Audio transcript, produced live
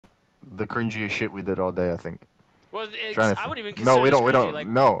the cringiest shit we did all day. I think. Well, Trying to I th wouldn't even No, consider we this don't. We cringy. Like,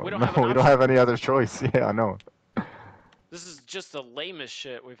 don't. No, we don't no, have an we don't option. have any other choice. Yeah, I know. This is just the lamest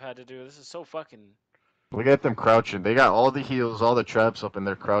shit we've had to do. This is so fucking. Look at them crouching. They got all the heals, all the traps up, and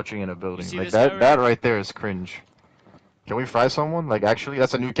they're crouching in a You building. see Like this guy that. over That here? right there is cringe. Can we fry someone? Like actually,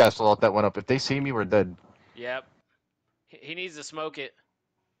 that's a Newcastle alt that went up. If they see me, we're dead. Yep. He needs to smoke it.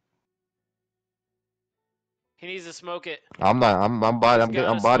 He needs to smoke it. I'm not. I'm body. He's gotta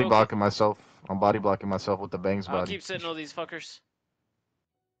I'm body smoke it. blocking myself. I'm body blocking myself with the bangs I'll body. keep sitting on these fuckers.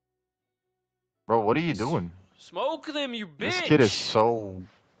 Bro, what are you doing? Smoke them, you This kid is bitch! so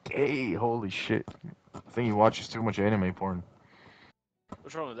gay. Holy shit. I think he watches too much anime porn.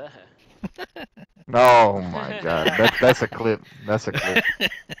 What's wrong with that? Oh my god. That's a clip. That's a clip.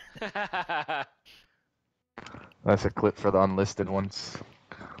 That's a clip for the unlisted ones.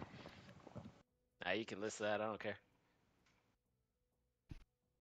 Nah, you can list that. I don't care.